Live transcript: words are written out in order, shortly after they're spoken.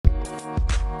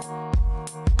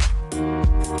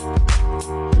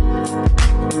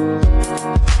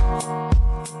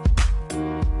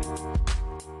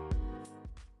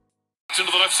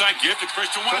Onside give to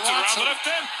Christian Watson around the left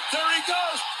end. There he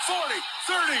goes. 40,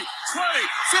 30, 20,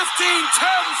 15, 10,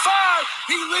 5.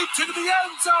 He leaped into the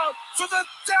end zone for the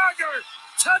dagger.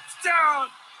 Touchdown,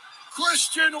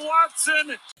 Christian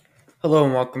Watson. Hello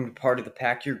and welcome to part of the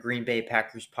Pack Your Green Bay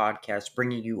Packers podcast,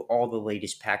 bringing you all the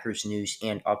latest Packers news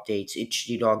and updates. It's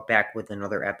G-Dog back with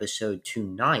another episode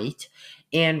tonight,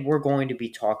 and we're going to be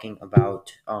talking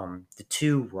about the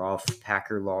two rough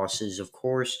Packer losses, of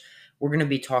course. We're going to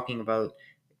be talking about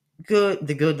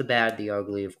the good, the bad, the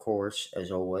ugly, of course, as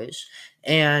always.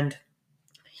 And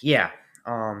yeah,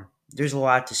 there's a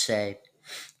lot to say.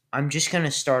 I'm just going to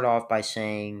start off by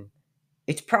saying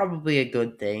it's probably a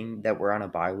good thing that we're on a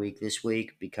bye week this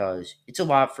week because it's a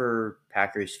lot for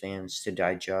Packers fans to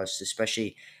digest,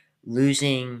 especially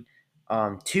losing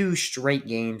two straight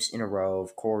games in a row.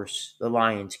 Of course, the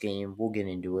Lions game, we'll get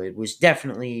into it, was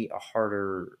definitely a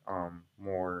harder,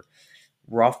 more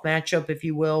rough matchup, if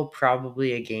you will.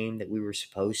 Probably a game that we were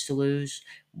supposed to lose,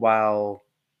 while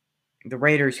the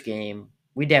Raiders game,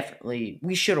 we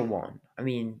should have won. I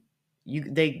mean,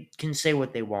 they can say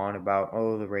what they want about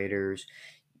the Raiders,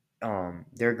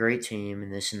 they're a great team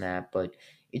and this and that, but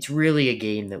it's really a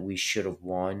game that we should have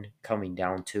won coming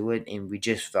down to it, and we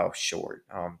just fell short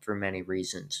for many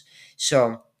reasons.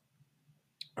 So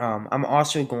I'm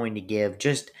also going to give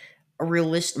just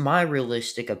my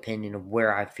realistic opinion of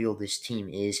where I feel this team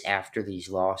is after these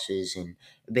losses, and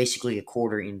basically a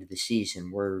quarter into the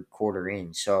season. We're a quarter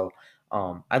in, so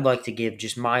I'd like to give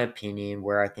just my opinion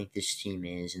where I think this team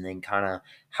is, and then kind of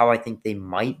how I think they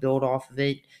might build off of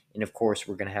it. And of course,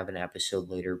 we're going to have an episode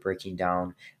later breaking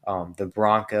down the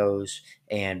Broncos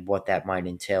and what that might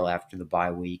entail after the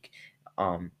bye week.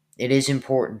 It is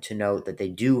important to note that they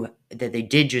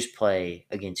did just play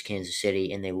against Kansas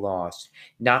City and they lost,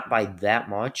 not by that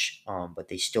much, but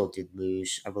they still did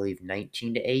lose, I believe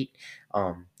 19-8.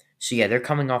 So yeah, they're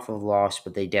coming off of a loss,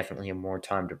 but they definitely have more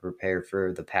time to prepare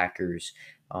for the Packers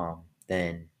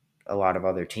than a lot of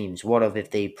other teams would have if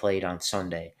they played on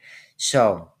Sunday.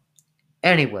 So,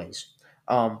 anyways,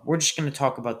 we're just going to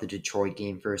talk about the Detroit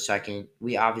game for a second.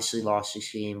 We obviously lost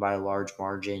this game by a large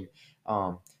margin.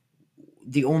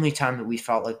 The only time that we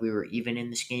felt like we were even in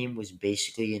this game was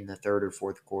basically in the third or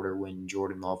fourth quarter when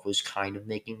Jordan Love was kind of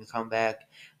making a comeback.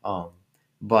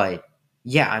 But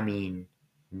yeah, I mean,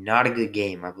 not a good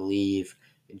game. I believe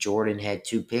Jordan had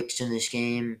 2 picks in this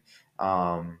game.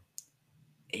 And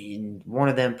one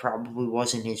of them probably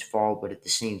wasn't his fault, but at the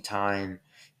same time,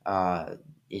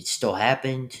 it still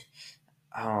happened.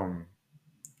 Um,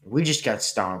 we just got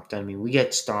stomped. I mean, we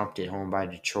got stomped at home by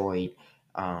Detroit.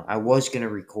 I was going to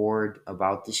record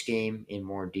about this game in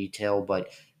more detail, but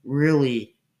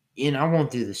really, and I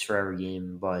won't do this for every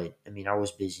game, but I mean, I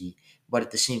was busy. But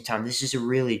at the same time, this is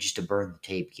really just a burn the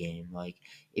tape game. Like,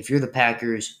 if you're the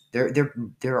Packers, they're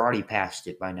already past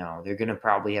it by now. They're going to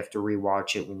probably have to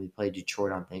rewatch it when we play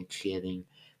Detroit on Thanksgiving.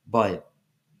 But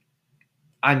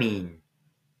I mean,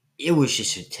 it was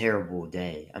just a terrible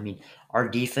day. I mean, our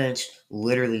defense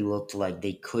literally looked like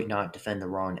they could not defend the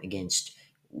run against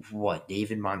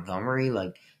David Montgomery?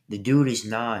 Like, the dude is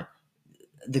not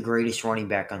the greatest running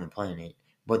back on the planet,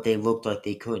 but they looked like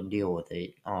they couldn't deal with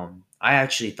it. I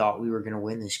actually thought we were going to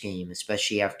win this game,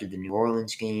 especially after the New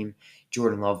Orleans game,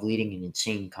 Jordan Love leading an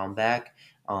insane comeback.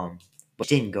 But it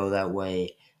didn't go that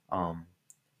way.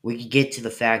 We could get to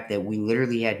the fact that we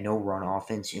literally had no run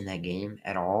offense in that game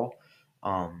at all.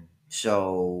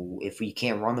 So if we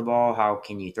can't run the ball, how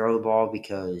can you throw the ball?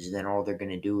 Because then all they're going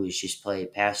to do is just play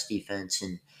pass defense.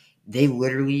 And the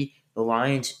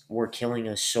Lions were killing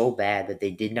us so bad that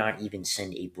they did not even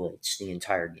send a blitz the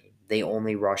entire game. They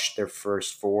only rushed their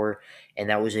first 4, and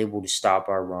that was able to stop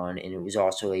our run. And it was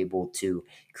also able to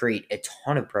create a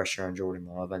ton of pressure on Jordan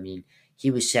Love. I mean,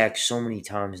 he was sacked so many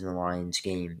times in the Lions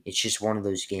game. It's just one of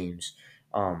those games.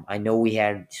 I know we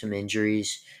had some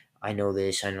injuries. I know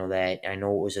this, I know that. I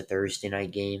know it was a Thursday night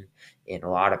game, and a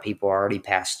lot of people already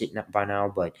passed it by now,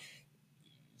 but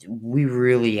we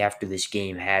really, after this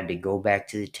game, had to go back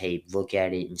to the tape, look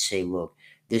at it, and say, look,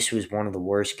 this was one of the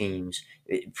worst games,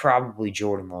 probably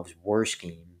Jordan Love's worst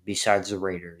game, besides the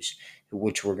Raiders,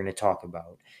 which we're going to talk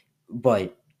about.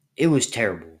 But it was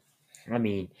terrible. I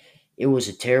mean, it was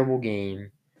a terrible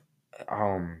game.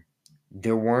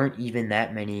 There weren't even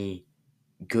that many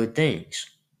good things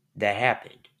that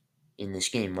happened in this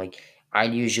game. Like,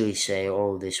 I'd usually say,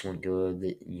 "Oh, this went good,"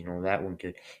 that went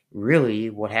good. Really,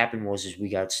 what happened was we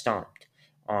got stomped.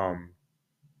 Um,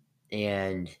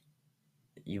 and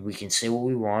we can say what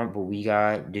we want, but we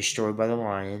got destroyed by the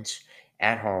Lions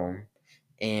at home.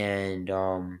 And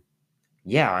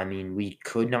yeah, I mean, we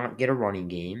could not get a running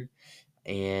game,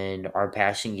 and our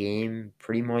passing game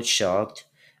pretty much sucked.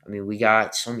 I mean, we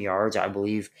got some yards. I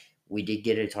believe we did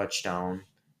get a touchdown,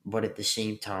 but at the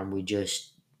same time, we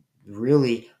just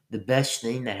really the best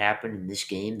thing that happened in this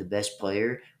game, the best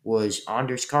player was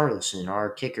Anders Carlson, our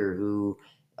kicker, who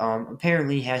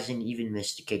apparently hasn't even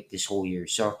missed a kick this whole year.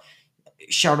 So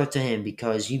shout out to him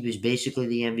because he was basically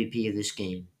the MVP of this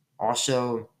game.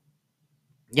 Also,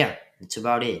 yeah, that's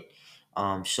about it.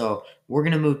 So we're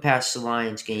gonna move past the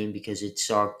Lions game because it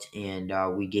sucked and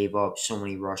we gave up so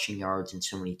many rushing yards and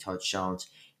so many touchdowns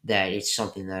that it's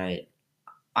something that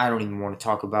I don't even want to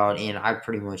talk about, and I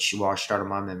pretty much washed out of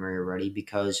my memory already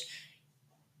because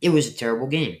it was a terrible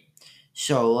game.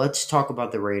 So let's talk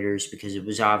about the Raiders because it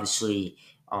was obviously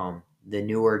the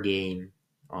newer game,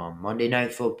 Monday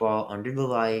Night Football under the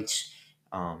lights,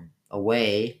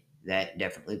 away. That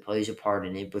definitely plays a part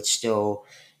in it, but still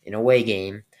an away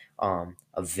game.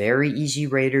 A very easy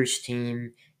Raiders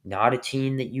team, not a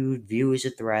team that you would view as a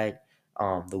threat.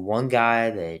 The one guy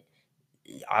that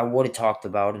I would have talked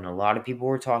about, and a lot of people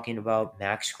were talking about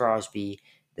Max Crosby,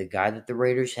 the guy that the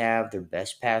Raiders have, their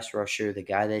best pass rusher, the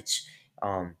guy that's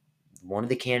um, one of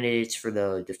the candidates for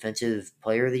the Defensive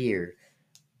Player of the Year.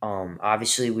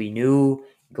 Obviously, we knew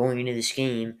going into this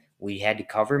game we had to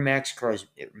cover Max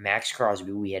Crosby. Max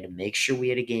Crosby. We had to make sure we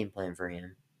had a game plan for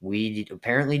him.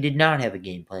 Apparently did not have a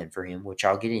game plan for him, which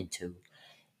I'll get into.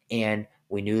 And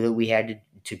we knew that we had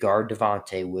to guard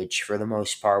Devontae, which for the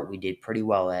most part we did pretty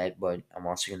well at. But I'm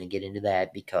also going to get into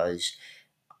that because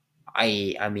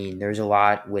I mean, there's a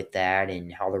lot with that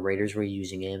and how the Raiders were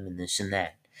using him and this and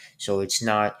that. So it's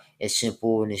not as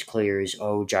simple and as clear as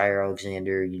Jair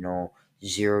Alexander,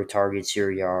 0 targets, 0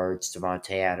 yards,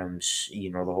 Devontae Adams,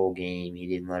 the whole game he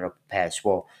didn't let up a pass.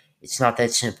 Well, it's not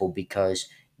that simple because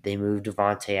they moved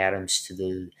Devontae Adams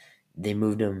they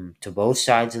moved him to both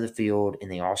sides of the field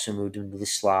and they also moved him to the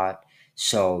slot.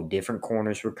 So different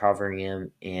corners were covering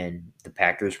him and the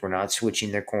Packers were not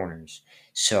switching their corners.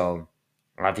 So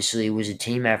obviously, it was a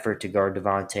team effort to guard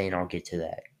Devontae, and I'll get to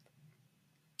that.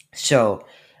 So,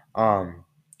 um,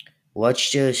 let's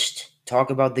just talk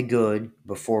about the good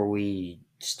before we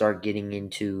start getting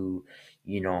into,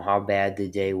 how bad the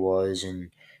day was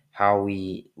and how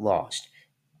we lost.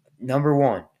 Number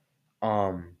one,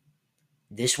 um,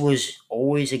 this was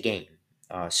always a game.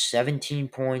 17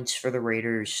 points for the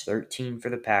Raiders, 13 for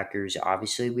the Packers.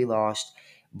 Obviously, we lost,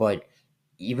 but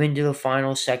even to the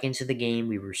final seconds of the game,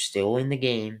 we were still in the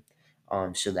game.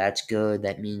 So that's good.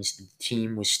 That means the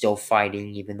team was still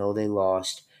fighting, even though they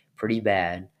lost pretty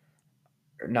bad.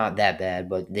 Or not that bad,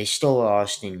 but they still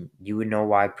lost, and you would know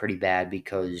why pretty bad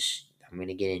because I'm going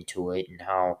to get into it and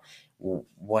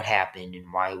what happened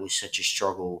and why it was such a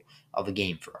struggle of a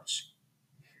game for us.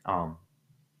 Um,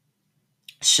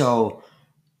 so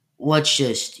let's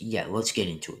get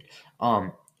into it.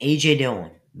 AJ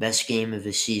Dillon, best game of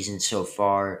the season so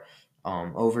far.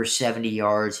 Over 70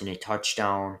 yards and a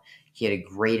touchdown. He had a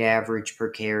great average per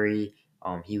carry.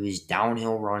 He was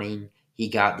downhill running. He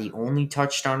got the only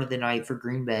touchdown of the night for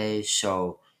Green Bay.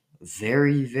 So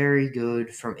very, very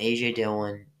good from AJ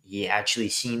Dillon. He actually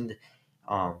seemed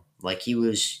like he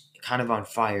was kind of on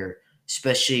fire,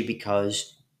 especially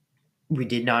because we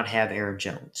did not have Aaron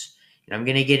Jones. And I'm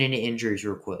going to get into injuries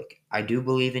real quick. I do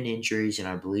believe in injuries, and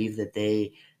I believe that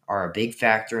they are a big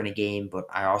factor in a game, but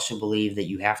I also believe that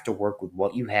you have to work with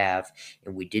what you have,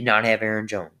 and we did not have Aaron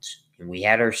Jones. And we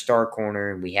had our star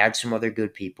corner, and we had some other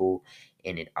good people,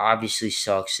 and it obviously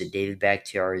sucks that David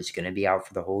Bakhtiari is going to be out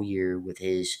for the whole year with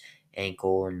his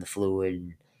ankle and the fluid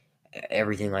and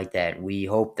everything like that. We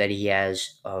hope that he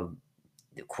has a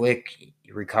quick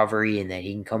recovery and that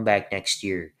he can come back next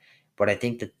year. But I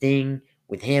think the thing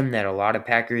with him that a lot of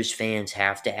Packers fans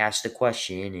have to ask the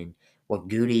question, and what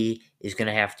Goody is going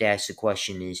to have to ask the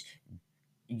question is,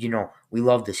 we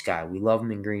love this guy. We love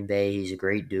him in Green Bay. He's a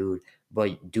great dude.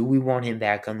 But do we want him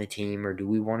back on the team or do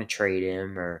we want to trade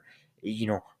him or,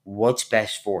 what's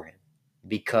best for him?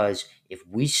 Because if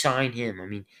we sign him, I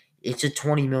mean, it's a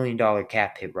 $20 million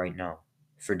cap hit right now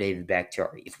for David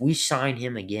Bakhtiari. If we sign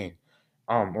him again,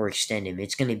 or extend him,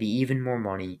 it's going to be even more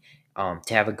money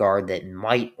to have a guard that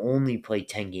might only play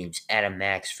 10 games at a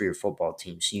max for your football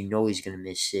team. So he's going to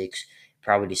miss 6,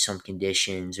 probably to some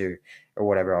conditions or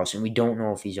whatever else. And we don't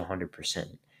know if he's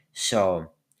 100%.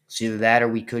 So it's either that or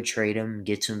we could trade him,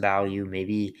 get some value,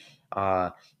 maybe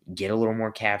get a little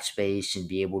more cap space and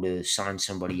be able to sign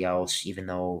somebody else, even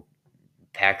though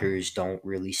Packers don't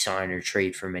really sign or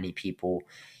trade for many people,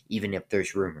 even if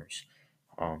there's rumors.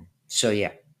 So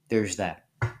yeah, there's that.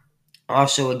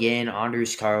 Also, again,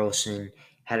 Anders Carlson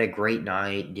had a great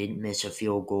night, didn't miss a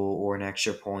field goal or an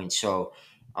extra point. So,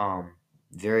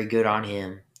 very good on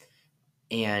him.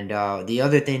 And the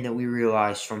other thing that we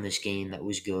realized from this game that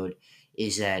was good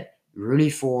is that Rudy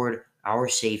Ford, our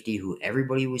safety, who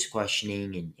everybody was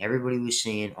questioning and everybody was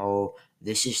saying, oh,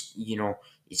 this is,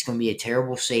 it's going to be a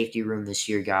terrible safety room this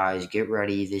year, guys. Get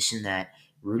ready, this and that.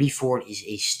 Rudy Ford is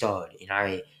a stud. And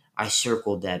I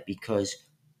circled that because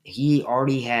he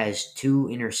already has 2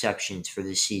 interceptions for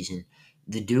this season.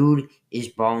 The dude is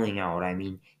balling out. I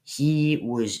mean, he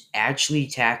was actually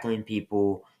tackling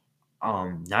people,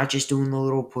 not just doing the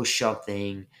little push up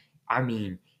thing. I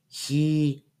mean,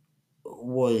 he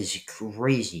was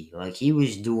crazy. Like, he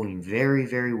was doing very,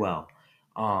 very well.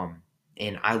 Um,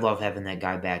 and I love having that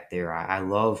guy back there. I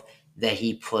love that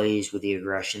he plays with the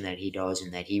aggression that he does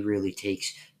and that he really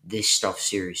takes this stuff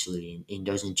seriously and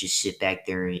doesn't just sit back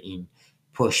there and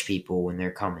push people when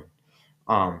they're coming.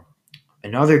 Um,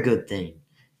 Another good thing,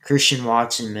 Christian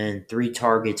Watson, man, 3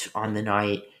 targets on the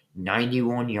night,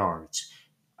 91 yards.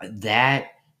 That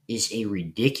is a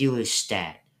ridiculous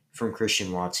stat from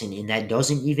Christian Watson, and that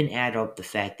doesn't even add up the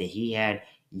fact that he had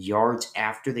yards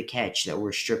after the catch that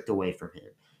were stripped away from him.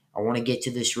 I want to get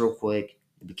to this real quick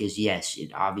because, yes,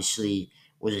 it obviously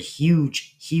was a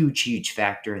huge, huge, huge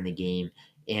factor in the game,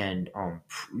 and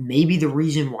maybe the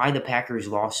reason why the Packers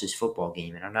lost this football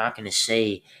game. And I'm not going to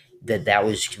say that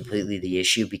was completely the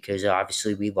issue because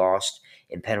obviously we lost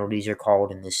and penalties are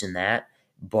called and this and that,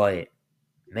 but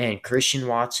man, Christian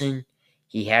Watson,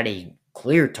 he had a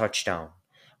clear touchdown.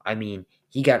 I mean,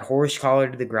 he got horse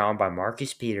collared to the ground by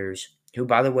Marcus Peters, who,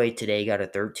 by the way, today got a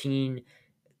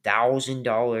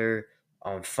 $13,000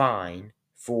 fine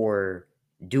for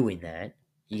doing that.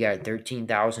 He got a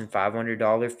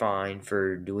 $13,500 fine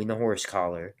for doing the horse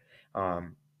collar,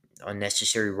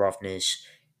 unnecessary roughness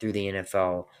through the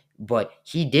NFL. But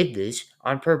he did this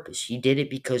on purpose. He did it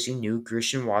because he knew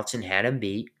Christian Watson had him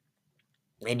beat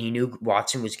and he knew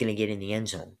Watson was going to get in the end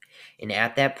zone. And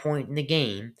at that point in the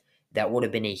game, that would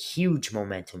have been a huge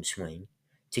momentum swing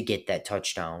to get that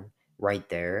touchdown right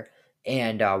there,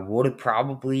 and would have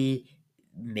probably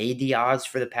made the odds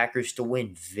for the Packers to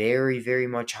win very, very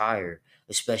much higher,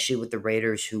 especially with the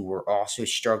Raiders, who were also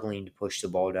struggling to push the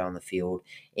ball down the field.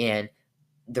 And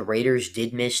the Raiders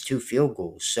did miss 2 field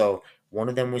goals. So one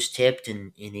of them was tipped,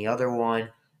 and in the other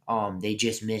one, they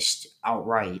just missed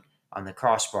outright on the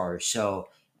crossbar. So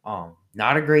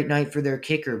not a great night for their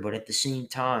kicker, but at the same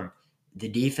time, the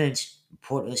defense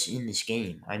put us in this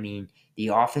game. I mean, the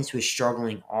offense was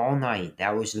struggling all night.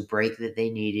 That was the break that they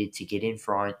needed to get in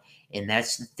front. And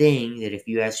that's the thing that if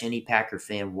you ask any Packer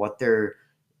fan what they're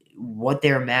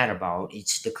mad about,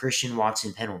 it's the Christian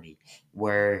Watson penalty,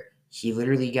 where he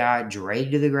literally got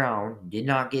dragged to the ground, did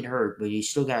not get hurt, but he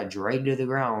still got dragged to the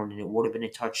ground, and it would have been a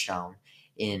touchdown.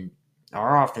 And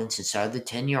our offense inside the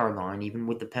 10-yard line, even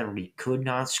with the penalty, could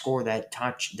not score that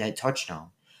touchdown.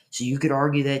 So you could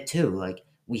argue that too. Like,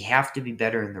 we have to be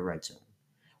better in the red zone.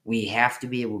 We have to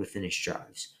be able to finish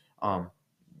drives.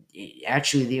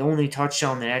 Actually, the only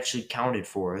touchdown that actually counted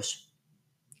for us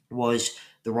was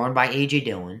the run by A.J.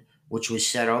 Dillon, which was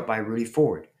set up by Rudy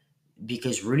Ford,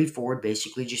 because Rudy Ford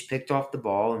basically just picked off the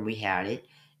ball and we had it,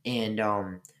 and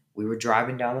we were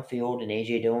driving down the field, and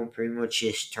A.J. Dillon pretty much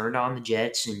just turned on the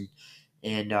jets and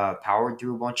powered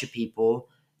through a bunch of people,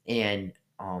 and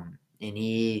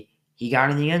he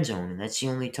got in the end zone, and that's the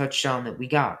only touchdown that we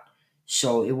got.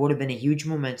 So it would have been a huge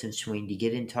momentum swing to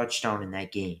get in touchdown in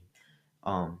that game.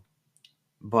 Um,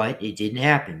 but it didn't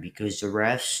happen because the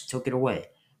refs took it away.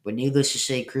 But needless to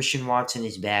say, Christian Watson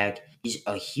is back. He's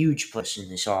a huge plus in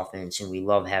this offense, and we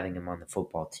love having him on the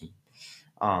football team.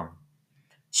 Um,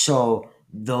 so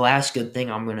the last good thing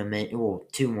I'm going to mention, well,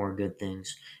 2 more good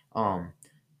things.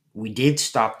 We did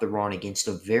stop the run against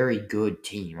a very good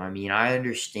team. I mean, I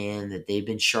understand that they've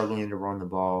been struggling to run the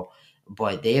ball,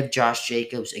 but they have Josh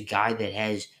Jacobs, a guy that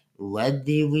has led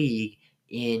the league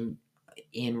in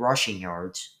rushing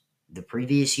yards the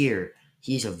previous year.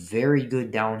 He's a very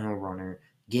good downhill runner,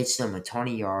 gets them a ton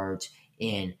of yards,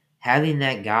 and having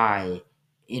that guy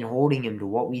in holding him to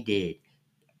what we did,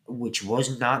 which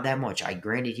was not that much. I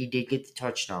granted he did get the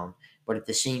touchdown, but at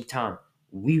the same time,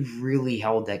 we really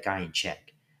held that guy in check.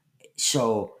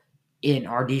 So, in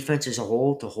our defense as a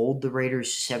whole, to hold the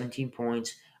Raiders to 17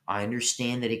 points, I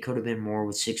understand that it could have been more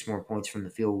with 6 more points from the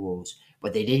field goals,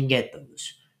 but they didn't get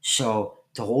those. So,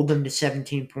 to hold them to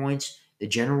 17 points, the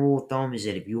general rule of thumb is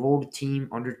that if you hold a team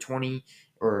under 20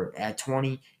 or at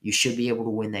 20, you should be able to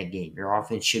win that game. Your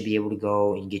offense should be able to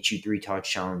go and get you 3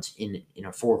 touchdowns in a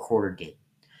 4-quarter game.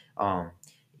 Um,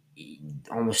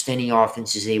 Almost any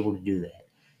offense is able to do that.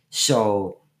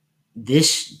 So,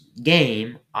 this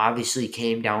game obviously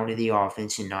came down to the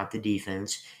offense and not the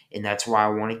defense, and that's why I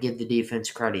want to give the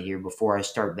defense credit here before I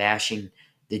start bashing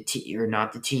or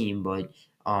not the team, but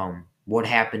what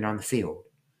happened on the field.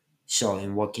 So,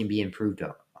 and what can be improved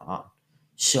on.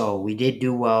 So, we did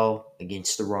do well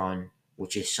against the run,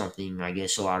 which is something I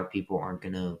guess a lot of people aren't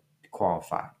going to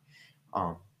qualify.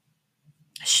 Um,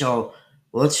 so,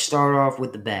 let's start off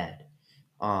with the bad.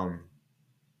 Um,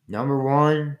 Number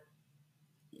one,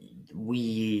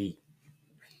 we,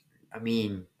 I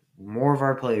mean, more of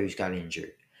our players got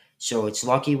injured. So, it's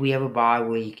lucky we have a bye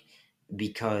week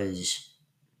because,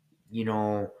 you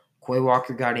know, Quay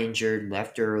Walker got injured,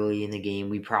 left early in the game.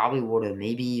 We probably would have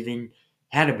maybe even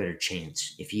had a better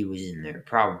chance if he was in there,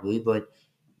 probably. But,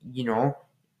 you know,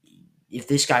 if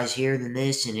this guy's here, then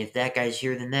this, and if that guy's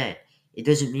here, then that. It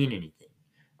doesn't mean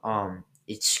anything.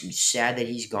 It's sad that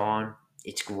he's gone.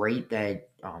 It's great that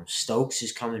Stokes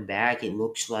is coming back. It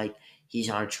looks like he's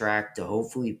on track to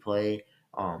hopefully play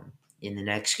in the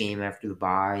next game after the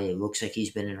bye. It looks like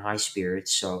he's been in high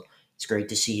spirits, so it's great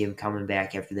to see him coming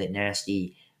back after that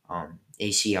nasty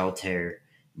ACL tear.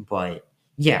 But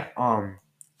yeah,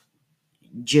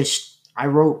 just I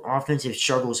wrote offensive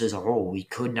struggles as a whole. We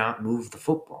could not move the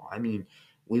football. I mean,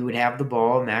 we would have the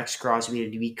ball, Max Crosby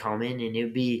would be coming, and it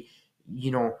would be,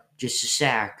 just a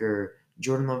sack or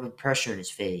Jordan Love with pressure in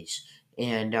his face,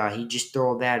 and he'd just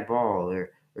throw a bad ball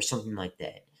or something like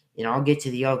that. And I'll get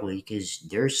to the ugly because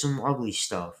there's some ugly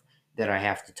stuff that I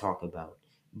have to talk about.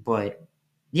 But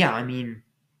yeah, I mean,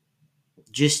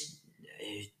 just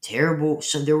terrible.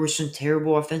 So there were some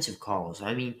terrible offensive calls.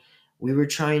 I mean, we were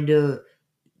trying to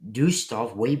do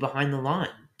stuff way behind the line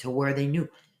to where they knew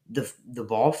the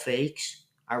ball fakes.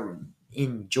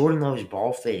 In Jordan Love's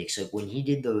ball fakes, like when he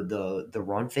did the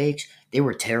run fakes, they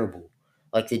were terrible.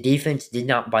 Like the defense did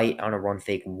not bite on a run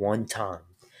fake one time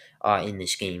in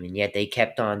this game, and yet they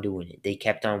kept on doing it. They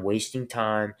kept on wasting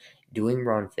time doing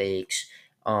run fakes,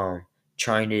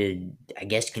 trying to, I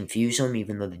guess, confuse them,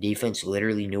 even though the defense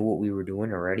literally knew what we were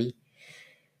doing already.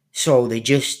 So they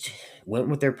just went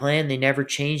with their plan. They never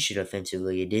changed it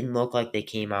offensively. It didn't look like they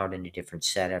came out in a different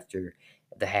set after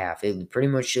the half. It pretty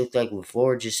much looked like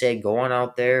LaFleur just said, go on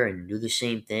out there and do the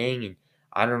same thing. And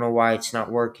I don't know why it's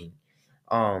not working.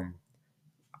 Um,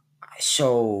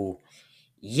 so,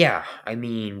 yeah, I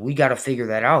mean, we got to figure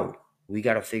that out. We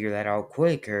got to figure that out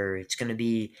quick, or it's going to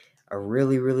be a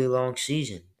really, really long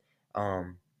season.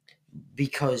 Um,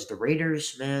 because the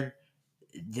Raiders, man,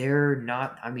 they're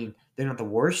not the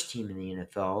worst team in the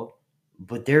NFL,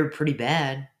 but they're pretty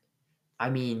bad. I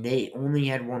mean, they only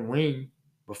had one win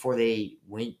before they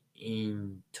went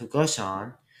and took us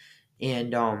on.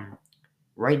 And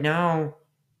right now,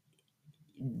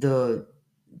 the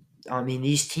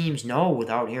these teams know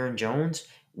without Aaron Jones,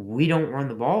 we don't run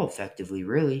the ball effectively,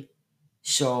 really.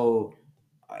 So,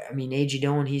 I mean, A.J.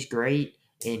 Dillon, he's great,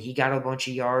 and he got a bunch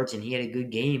of yards, and he had a good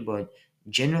game, but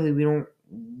generally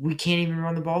we can't even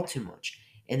run the ball too much.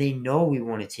 And they know we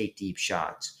want to take deep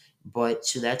shots, but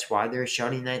so that's why they're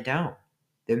shutting that down.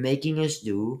 They're making us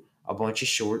do a bunch of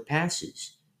short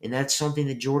passes, and that's something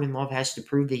that Jordan Love has to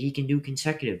prove that he can do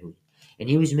consecutively. And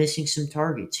he was missing some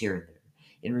targets here and there,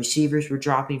 and receivers were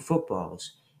dropping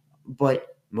footballs,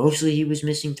 but mostly he was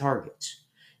missing targets.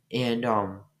 And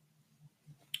I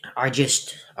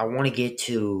want to get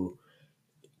to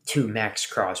Max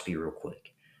Crosby real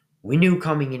quick. We knew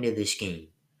coming into this game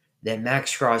that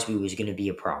Max Crosby was going to be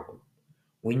a problem.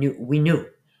 We knew.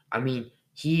 I mean,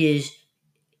 he is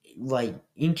like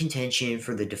in contention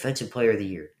for the defensive player of the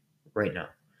year right now.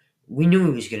 We knew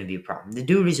he was going to be a problem. The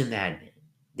dude is a madman.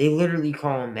 They literally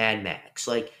call him Mad Max.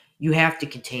 Like, you have to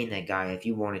contain that guy if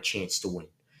you want a chance to win.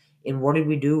 And what did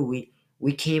we do?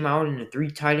 We came out in a 3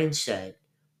 tight end set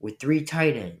with 3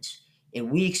 tight ends,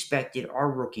 and we expected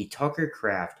our rookie Tucker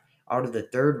Kraft out of the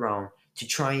 3rd round to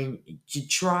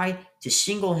try to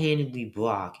single-handedly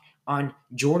block on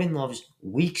Jordan Love's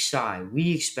weak side.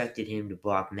 We expected him to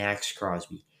block Max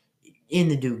Crosby,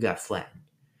 and the dude got flattened.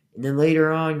 And then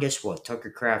later on, guess what? Tucker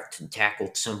Kraft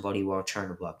tackled somebody while trying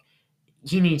to block.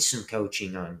 He needs some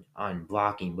coaching on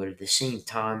blocking, but at the same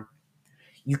time,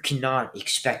 you cannot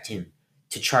expect him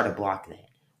to try to block that.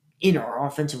 In our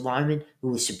offensive lineman, who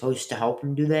was supposed to help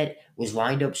him do that, was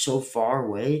lined up so far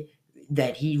away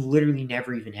that he literally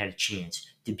never even had a chance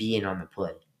to be in on the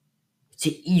play.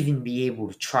 To even be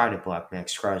able to try to block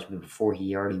Max Crosby before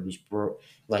he already was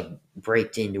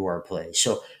braked into our play.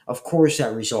 So, of course,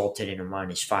 that resulted in a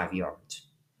 -5 yards.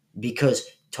 Because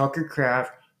Tucker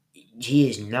Kraft, he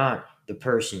is not the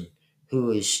person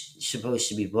who is supposed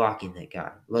to be blocking that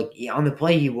guy. Like, on the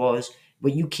play he was,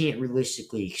 but you can't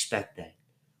realistically expect that.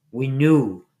 We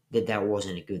knew that that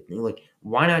wasn't a good thing. Like,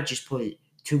 why not just put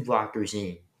 2 blockers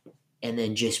in and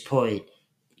then just put,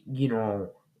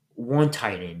 one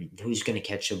tight end who's going to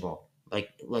catch the ball?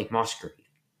 like Musgrave.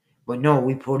 But no,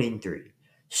 we put in 3.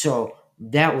 So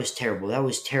that was terrible. That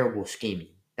was terrible scheming.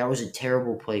 That was a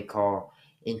terrible play call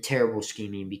and terrible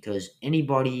scheming because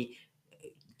anybody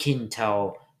can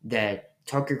tell that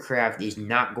Tucker Craft is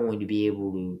not going to be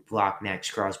able to block Max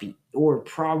Crosby or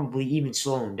probably even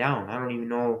slow him down. I don't even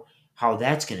know how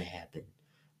that's going to happen.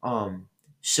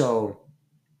 So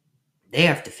they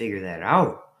have to figure that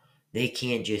out. They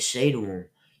can't just say to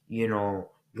him,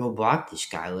 go block this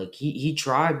guy. Like he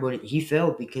tried, but he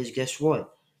failed because guess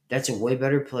what? That's a way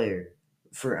better player.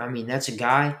 That's a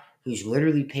guy who's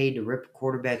literally paid to rip a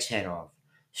quarterback's head off.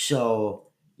 So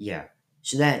yeah.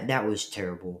 So that was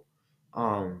terrible.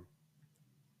 Um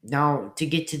Now to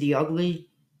get to the ugly,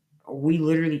 we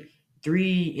literally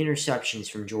 3 interceptions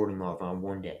from Jordan Love on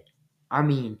one day. I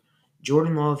mean,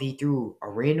 Jordan Love, he threw a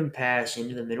random pass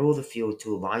into the middle of the field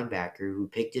to a linebacker who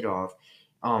picked it off.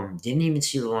 Didn't even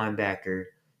see the linebacker,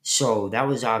 so that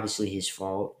was obviously his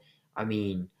fault. I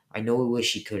mean, I know we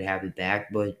wish he could have it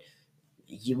back, but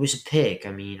it was a pick.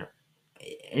 I mean,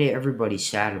 everybody's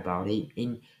sad about it.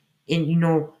 And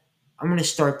I'm gonna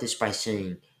start this by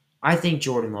saying I think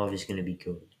Jordan Love is gonna be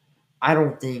good. I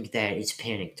don't think that it's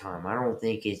panic time. I don't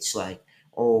think it's like,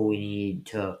 oh, we need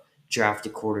to draft a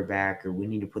quarterback or we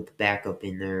need to put the backup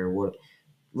in there or what.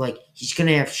 Like he's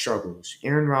gonna have struggles.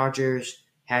 Aaron Rodgers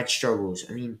had struggles.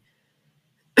 I mean,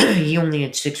 he only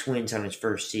had 6 wins on his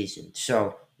first season.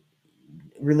 So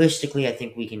realistically, I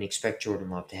think we can expect Jordan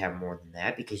Love to have more than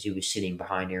that because he was sitting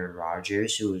behind Aaron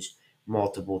Rodgers, who was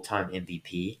multiple time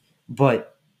MVP.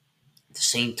 But at the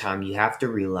same time, you have to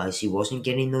realize he wasn't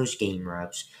getting those game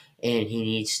reps and he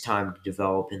needs time to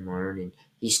develop and learn, and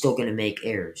he's still going to make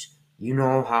errors. You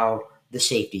know how the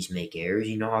safeties make errors,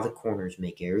 you know how the corners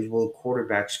make errors. Well, the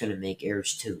quarterback's going to make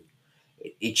errors too.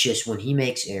 It's just when he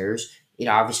makes errors, it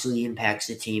obviously impacts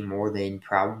the team more than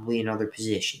probably another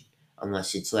position,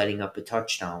 unless it's letting up a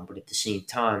touchdown. But at the same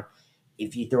time,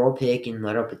 if you throw a pick and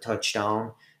let up a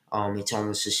touchdown, it's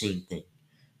almost the same thing.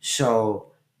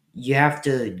 So you have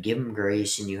to give him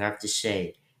grace and you have to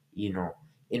say, you know,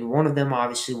 and one of them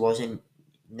obviously wasn't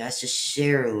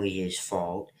necessarily his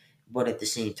fault, but at the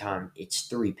same time, it's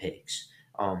 3 picks.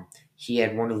 He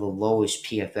had one of the lowest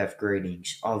PFF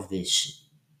gradings of this,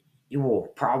 well,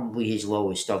 probably his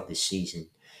lowest of the season.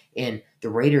 And the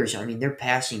Raiders, I mean, their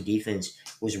passing defense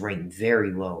was ranked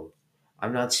very low.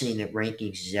 I'm not saying that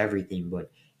rankings is everything,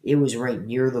 but it was ranked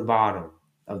near the bottom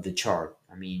of the chart.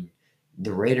 I mean,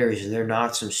 the Raiders, they're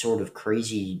not some sort of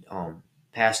crazy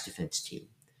pass defense team.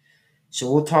 So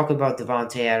we'll talk about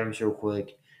Devontae Adams real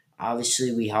quick.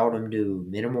 Obviously, we held him to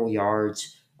minimal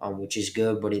yards, which is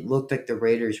good, but it looked like the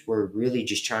Raiders were really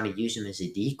just trying to use him as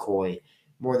a decoy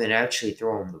more than actually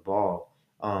throw him the ball.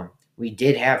 We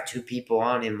did have 2 people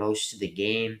on him most of the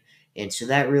game, and so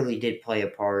that really did play a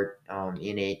part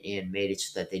in it and made it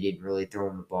so that they didn't really throw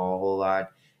him the ball a whole lot.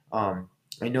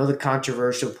 I know the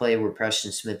controversial play where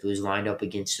Preston Smith was lined up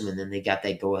against him, and then they got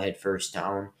that go-ahead first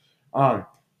down. Um,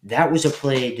 that was a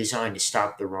play designed to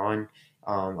stop the run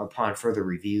upon further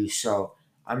review. So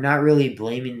I'm not really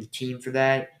blaming the team for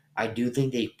that. I do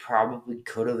think they probably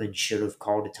could have and should have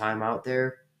called a timeout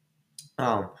there.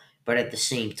 Um, but at the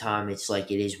same time, it's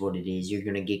like it is what it is. You're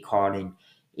gonna get caught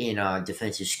in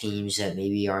defensive schemes that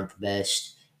maybe aren't the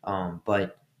best.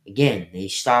 But again, they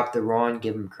stopped the run.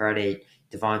 Give them credit.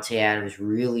 Devontae Adams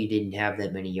really didn't have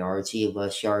that many yards. He had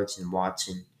less yards than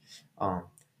Watson. Um,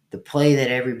 the play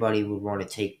that everybody would want to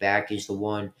take back is the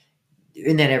one,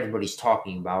 and that everybody's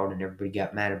talking about and everybody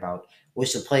got mad about,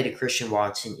 was the play to Christian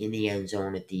Watson in the end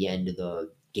zone at the end of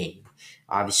the game.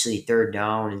 Obviously, 3rd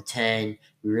down and 10.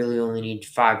 We really only need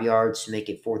 5 yards to make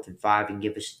it 4th and 5 and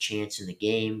give us a chance in the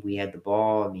game. We had the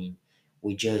ball. I mean,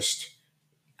 we just,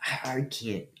 I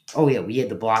can't. Oh yeah, we had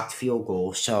the blocked field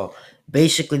goal. So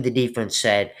basically, the defense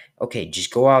said, "Okay, just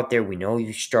go out there. We know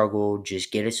you struggled. Just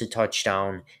get us a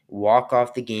touchdown. Walk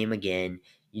off the game again."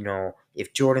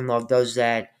 If Jordan Love does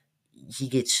that, he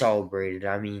gets celebrated.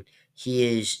 I mean,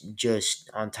 he is just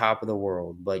on top of the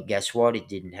world. But guess what? It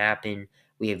didn't happen.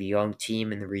 We have a young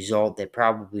team, and the result that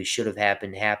probably should have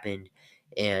happened.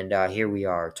 And here we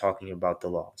are talking about the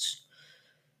loss.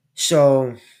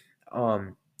 So,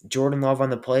 um, Jordan Love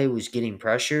on the play was getting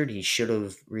pressured. He should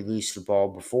have released the ball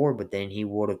before, but then he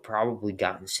would have probably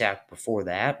gotten sacked before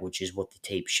that, which is what the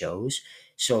tape shows.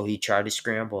 So he tried to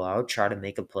scramble out, try to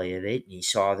make a play of it, and he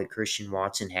saw that Christian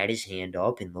Watson had his hand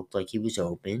up and looked like he was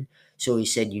open. So he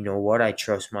said, "You know what? I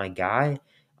trust my guy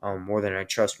more than I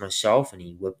trust myself," and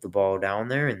he whipped the ball down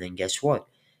there. And then guess what?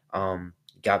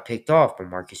 Got picked off by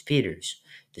Marcus Peters,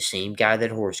 the same guy that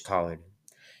horse collared him.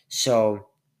 So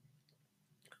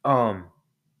um,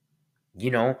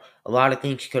 A lot of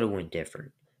things could have went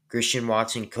different. Christian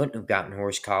Watson couldn't have gotten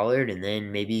horse collared, and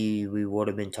then maybe we would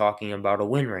have been talking about a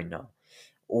win right now.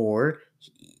 Or,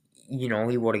 he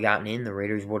would have gotten in. The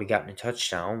Raiders would have gotten a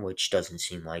touchdown, which doesn't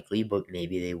seem likely, but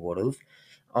maybe they would have.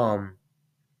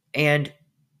 And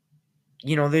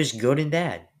there's good and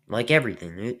bad, like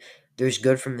everything. There's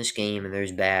good from this game, and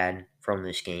there's bad from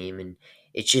this game, and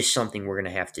it's just something we're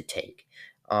gonna have to take.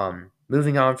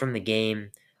 Moving on from the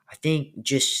game, I think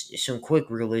just some quick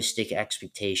realistic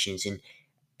expectations, and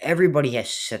everybody has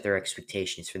to set their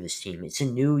expectations for this team. It's a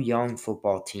new young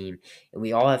football team, and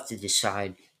we all have to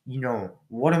decide.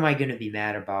 What am I going to be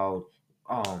mad about?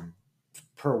 Um,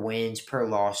 per wins, per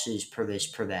losses, per this,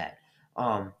 per that.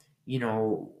 Um, you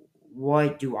know,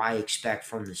 what do I expect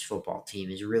from this football team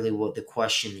is really what the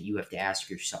question that you have to ask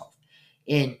yourself.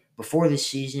 And before this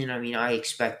season, I mean, I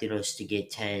expected us to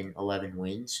get 10, 11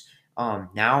 wins.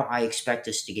 Now I expect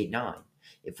us to get 9.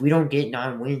 If we don't get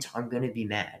 9 wins, I'm going to be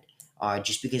mad.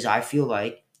 Just because I feel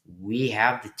like we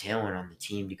have the talent on the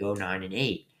team to go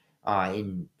 9-8,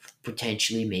 and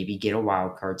potentially maybe get a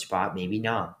wild card spot, maybe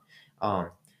not.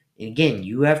 Um, and again,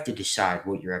 you have to decide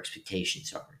what your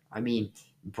expectations are. I mean,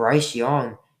 Bryce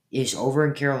Young is over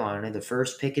in Carolina, the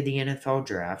first pick of the NFL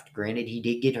draft. Granted, he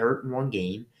did get hurt in one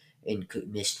game and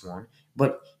missed one,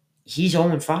 but he's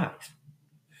 0-5.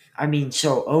 I mean,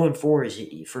 so 0-4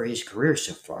 is for his career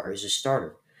so far as a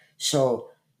starter. So,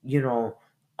 he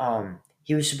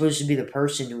was supposed to be the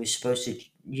person who was supposed to,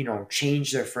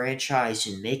 change their franchise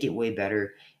and make it way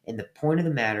better. And the point of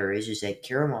the matter is that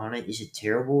Carolina is a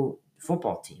terrible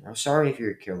football team. I'm sorry if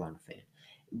you're a Carolina fan,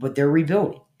 but they're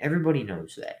rebuilding. Everybody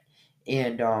knows that.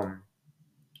 And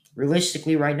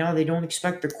realistically, right now, they don't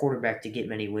expect their quarterback to get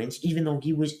many wins, even though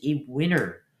he was a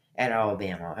winner at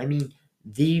Alabama. I mean,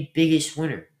 the biggest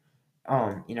winner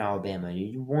in Alabama.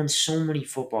 He won so many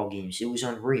football games. It was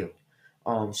unreal.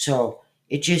 So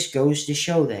it just goes to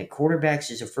show that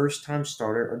quarterbacks as a first time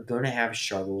starter are going to have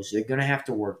struggles. They're going to have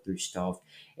to work through stuff,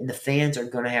 and the fans are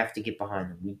going to have to get behind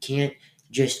them. We can't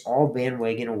just all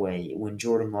bandwagon away when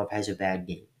Jordan Love has a bad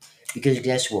game, because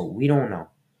guess what? We don't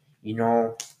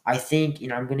know. I think,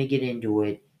 I'm going to get into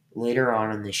it later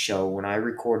on in the show when I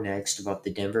record next about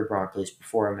the Denver Broncos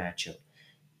before a matchup.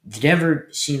 The Denver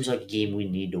seems like a game we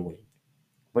need to win.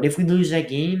 But if we lose that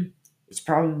game, it's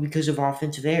probably because of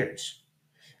offensive errors.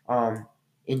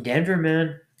 In Denver,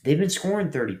 man, they've been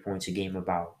scoring 30 points a game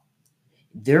about.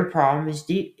 Their problem is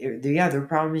their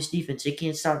problem is defense. They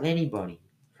can't stop anybody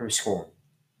from scoring.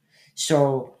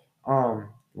 So,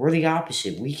 we're the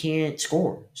opposite. We can't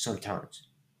score sometimes.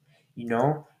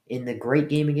 In the great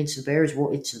game against the Bears,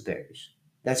 well, it's the Bears.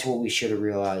 That's what we should have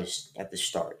realized at the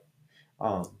start.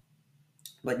 Um,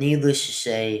 But needless to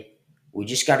say, we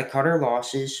just got to cut our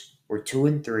losses. We're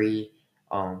 2-3.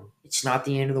 It's not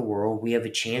the end of the world. We have a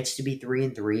chance to be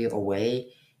 3-3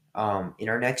 away. In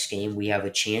our next game, we have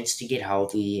a chance to get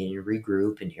healthy and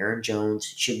regroup. And Aaron Jones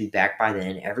should be back by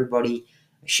then. Everybody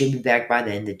should be back by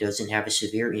then that doesn't have a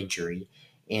severe injury.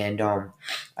 And I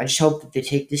just hope that they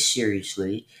take this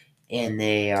seriously and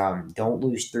they don't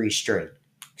lose 3 straight.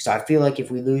 Because I feel like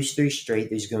if we lose 3 straight,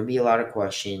 there's going to be a lot of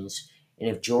questions, and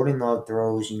if Jordan Love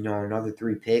throws, another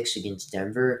 3 picks against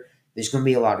Denver, there's going to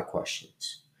be a lot of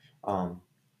questions. Um,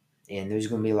 and there's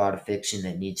going to be a lot of fixing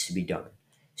that needs to be done.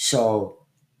 So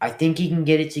I think he can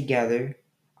get it together.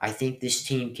 I think this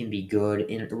team can be good.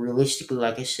 And realistically,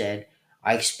 like I said,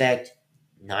 I expect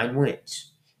 9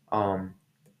 wins.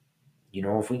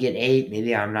 If we get 8,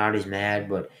 maybe I'm not as mad.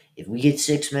 But if we get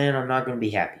 6, man, I'm not going to be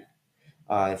happy.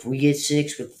 If we get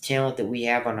 6 with the talent that we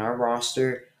have on our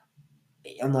roster,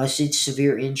 unless it's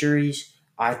severe injuries,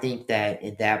 I think that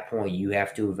at that point you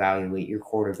have to evaluate your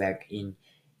quarterback and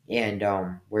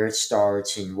where it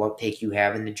starts and what pick you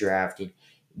have in the draft.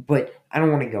 But I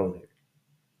don't want to go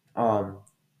there. Um,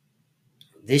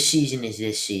 this season is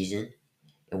this season,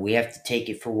 and we have to take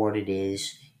it for what it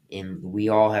is, and we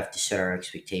all have to set our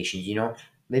expectations.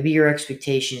 Maybe your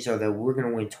expectations are that we're going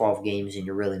to win 12 games and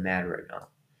you're really mad right now.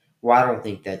 Well, I don't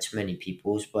think that's many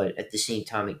people's, but at the same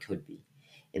time, it could be.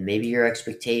 And maybe your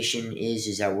expectation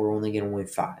is that we're only going to win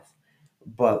 5.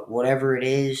 But whatever it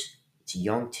is, it's a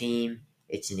young team,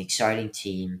 it's an exciting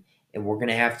team, and we're going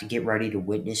to have to get ready to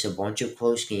witness a bunch of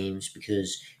close games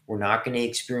because we're not going to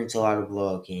experience a lot of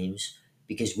blowout games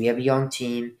because we have a young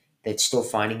team that's still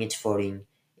finding its footing.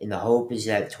 And the hope is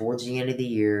that towards the end of the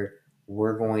year,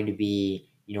 we're going to be,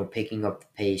 picking up the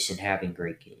pace and having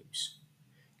great games.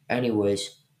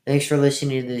 Anyways, thanks for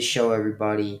listening to this show,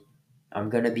 everybody. I'm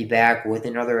going to be back with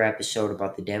another episode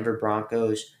about the Denver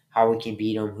Broncos, how we can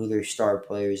beat them, who their star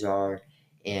players are,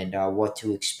 and what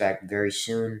to expect very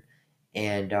soon.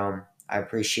 And I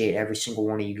appreciate every single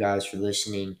one of you guys for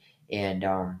listening and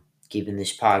keeping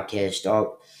this podcast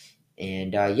up.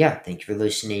 And yeah, thank you for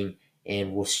listening,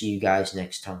 and we'll see you guys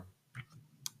next time.